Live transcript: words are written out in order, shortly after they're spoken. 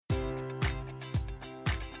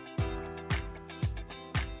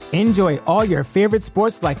Enjoy all your favorite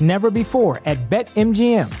sports like never before at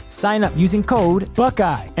BetMGM. Sign up using code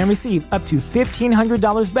Buckeye and receive up to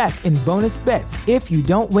 $1,500 back in bonus bets if you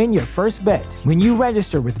don't win your first bet. When you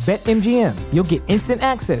register with BetMGM, you'll get instant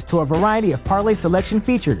access to a variety of parlay selection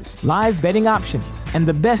features, live betting options, and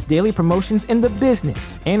the best daily promotions in the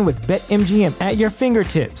business. And with BetMGM at your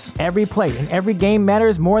fingertips, every play and every game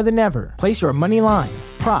matters more than ever. Place your money line,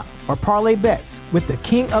 prop, or parlay bets with the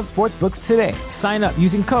king of sportsbooks today. Sign up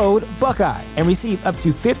using code Buckeye and receive up to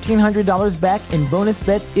 $1,500 back in bonus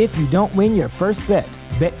bets if you don't win your first bet.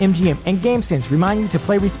 BetMGM and GameSense remind you to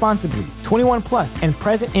play responsibly. 21 plus and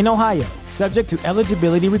present in Ohio, subject to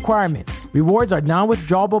eligibility requirements. Rewards are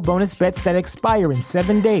non-withdrawable bonus bets that expire in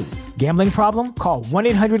 7 days. Gambling problem? Call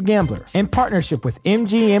 1-800-GAMBLER. In partnership with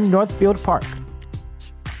MGM Northfield Park.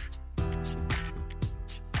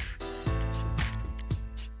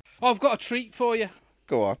 Oh, I've got a treat for you.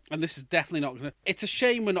 Go on. And this is definitely not going to... It's a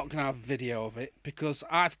shame we're not going to have video of it because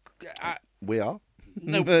We are?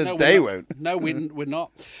 No, they won't. No, we're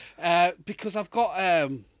not. Because I've got...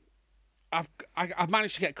 I've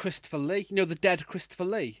managed to get Christopher Lee. You know, the dead Christopher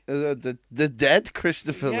Lee? The dead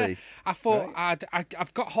Christopher Lee? I thought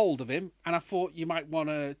I've got hold of him and I thought you might want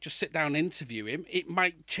to just sit down and interview him. It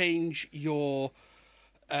might change your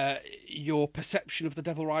perception of The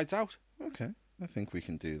Devil Rides Out. Okay. I think we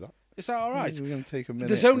can do that. Is that all right? We're going to take a minute.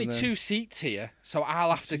 There's only 2 seats here, so I'll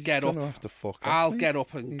have to get up. Have to fuck off, I'll mate. get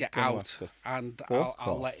up and get out, and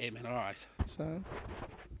I'll let him in. All right. So.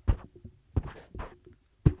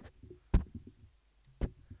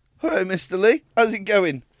 All right, Mr. Lee. How's it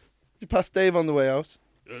going? Did you pass Dave on the way out?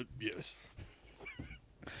 Yes.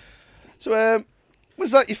 So, was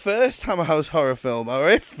that your first Hammer House horror film, or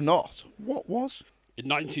if not, what was? In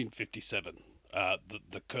 1957.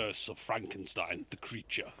 The Curse of Frankenstein, The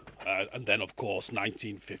Creature. And then, of course,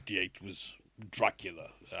 1958 was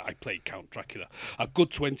Dracula. I played Count Dracula. A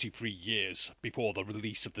good 23 years before the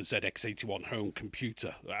release of the ZX81 home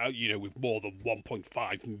computer, with more than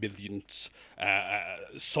 1.5 million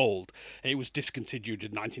sold. It was discontinued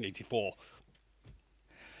in 1984.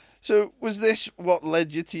 So, was this what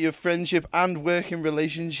led you to your friendship and working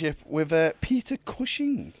relationship with Peter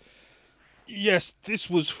Cushing? Yes, this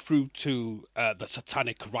was through to the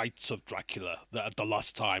satanic rites of Dracula, the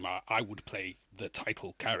last time I would play the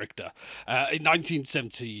title character. In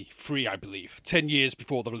 1973, I believe, 10 years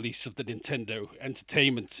before the release of the Nintendo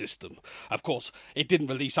Entertainment System. Of course, it didn't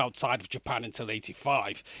release outside of Japan until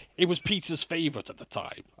 85. It was Peter's favourite at the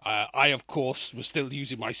time. I, of course, was still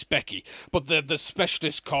using my Specky, but the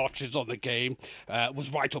specialist cartridge on the game was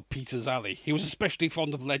right up Peter's alley. He was especially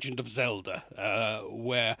fond of Legend of Zelda,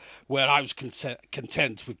 where I was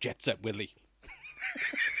content with Jet Set Willy.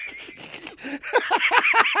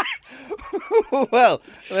 Well,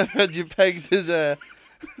 I had you pegged as a...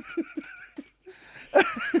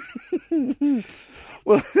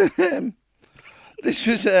 Well, this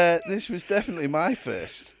was definitely my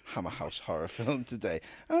first Hammer House horror film today,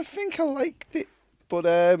 and I think I liked it. But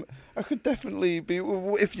I could definitely be...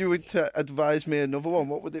 If you were to advise me another one,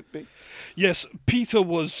 what would it be? Yes, Peter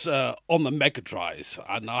was on the Mega Drive,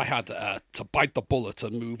 and I had to bite the bullet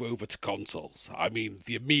and move over to consoles. I mean,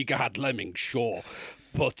 the Amiga had Lemmings, sure,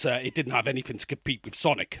 but it didn't have anything to compete with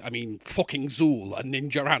Sonic. I mean, fucking Zool and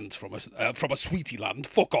Ninja Ant from a Sweetie Land.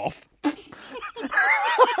 Fuck off.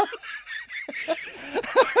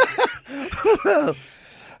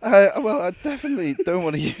 Well, I definitely don't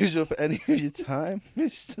want to use up any of your time,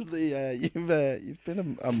 Mr. Lee. You've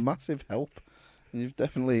been a massive help, and you've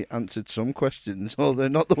definitely answered some questions, although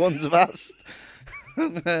not the ones I've asked.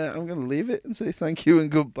 I'm going to leave it and say thank you and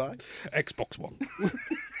goodbye. Xbox One.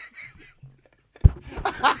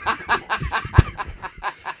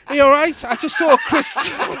 Are you all right? I just saw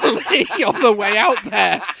Christopher Lee on the way out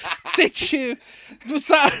there. Did you? Was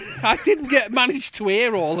that? I didn't manage to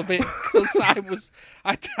hear all of it because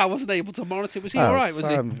I wasn't able to monitor. Was he all right? Was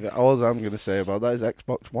he? All I'm going to say about that is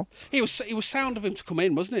Xbox One. It was sound of him to come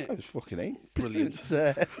in, wasn't it? It was fucking eight. Brilliant.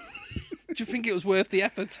 Do you think it was worth the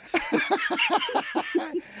effort?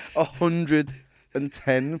 110%.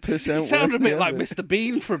 He sounded a bit like Mr.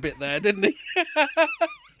 Bean for a bit there, didn't he?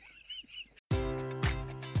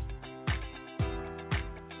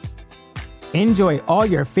 Enjoy all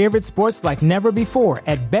your favorite sports like never before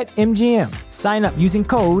at BetMGM. Sign up using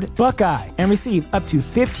code Buckeye and receive up to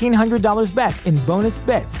 $1,500 back in bonus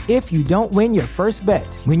bets if you don't win your first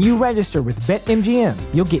bet. When you register with BetMGM,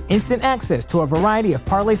 you'll get instant access to a variety of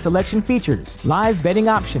parlay selection features, live betting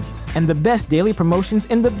options, and the best daily promotions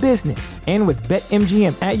in the business. And with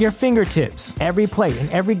BetMGM at your fingertips, every play and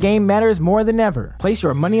every game matters more than ever. Place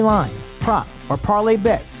your money line, prop, or parlay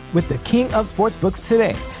bets with the king of sportsbooks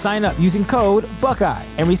today. Sign up using code Buckeye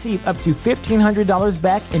and receive up to $1,500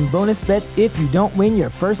 back in bonus bets if you don't win your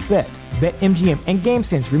first bet. BetMGM and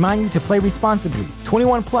GameSense remind you to play responsibly.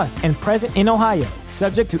 21 plus and present in Ohio,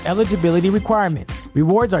 subject to eligibility requirements.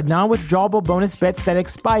 Rewards are non-withdrawable bonus bets that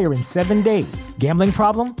expire in 7 days. Gambling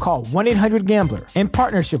problem? Call 1-800-GAMBLER in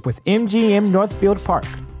partnership with MGM Northfield Park.